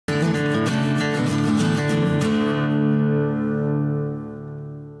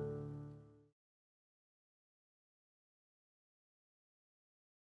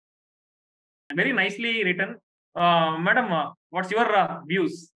Very nicely written. Madam, what's your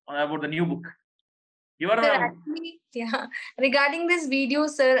views about the new book? Your Sir, actually, yeah. Regarding this video,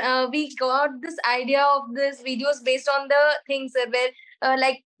 sir, we got this idea of this videos based on the things, sir, where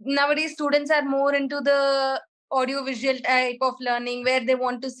like nowadays students are more into the audio-visual type of learning, where they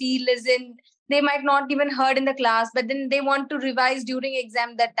want to see, listen. They might not even heard in the class, but then they want to revise during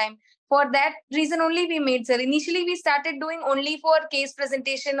exam that time. For that reason only we made, sir. Initially, we started doing only for case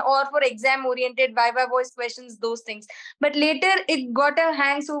presentation or for exam-oriented Viva voice questions, those things. But later it got a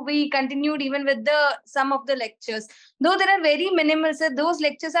hang, so we continued even with the some of the lectures. Though there are very minimal, sir, those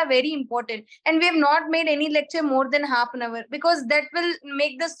lectures are very important, and we have not made any lecture more than half an hour because that will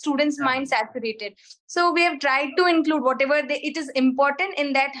make the students' mind saturated. So we have tried to include whatever it is important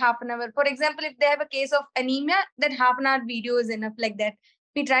in that half an hour. For example, if they have a case of anemia, that half an hour video is enough, like that.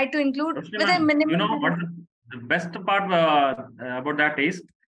 We try to include with a you know minimum. what the best part about that is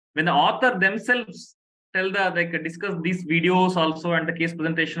when the author themselves tell the like discuss these videos also and the case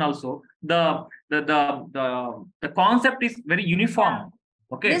presentation also the concept is very uniform.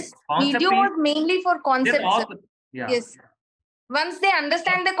 Okay, This concept video is was mainly for then concepts, sir. author, yeah, Yes. Once they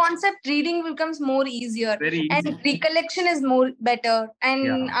understand the concept, reading becomes more easier, very and easy. recollection is more better, Yeah.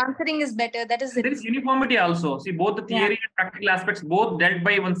 and answering is better. That is And the there is reason. uniformity also. See, both the Yeah. theory and practical aspects, both dealt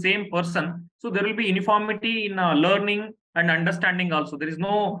by one same person. So there will be uniformity in learning and understanding also. There is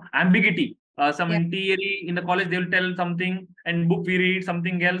no ambiguity. Some Yeah. in theory in the college they will tell something, and book we read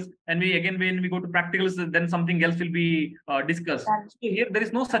something else, and we again when we go to practicals, then something else will be discussed. So here there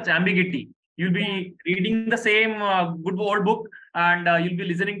is no such ambiguity. You'll be reading the same good old book, and you'll be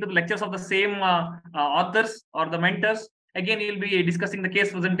listening to the lectures of the same authors or the mentors. Again, you'll be discussing the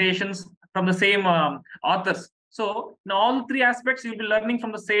case presentations from the same authors. So in all three aspects, you'll be learning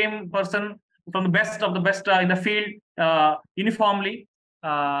from the same person, from the best of the best in the field, uniformly.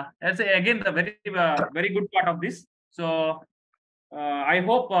 That's again the very good part of this. So I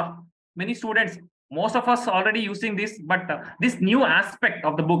hope many students, most of us already using this, but this new aspect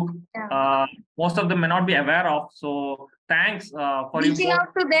of the book, most of them may not be aware of. So thanks for you Reaching both.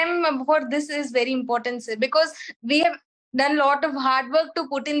 out to them for this is very important, sir, because we have done a lot of hard work to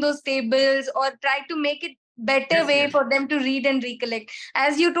put in those tables or try to make it better Yes, way yes. for them to read and recollect.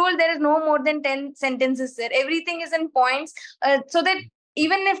 As you told, there is no more than 10 sentences, sir. Everything is in points, so that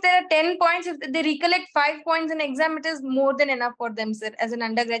even if there are 10 points, if they recollect 5 points in exam, it is more than enough for them, sir, as an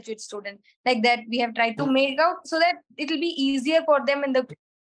undergraduate student. Like that, we have tried to make out so that it will be easier for them in the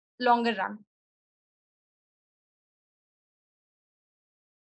longer run.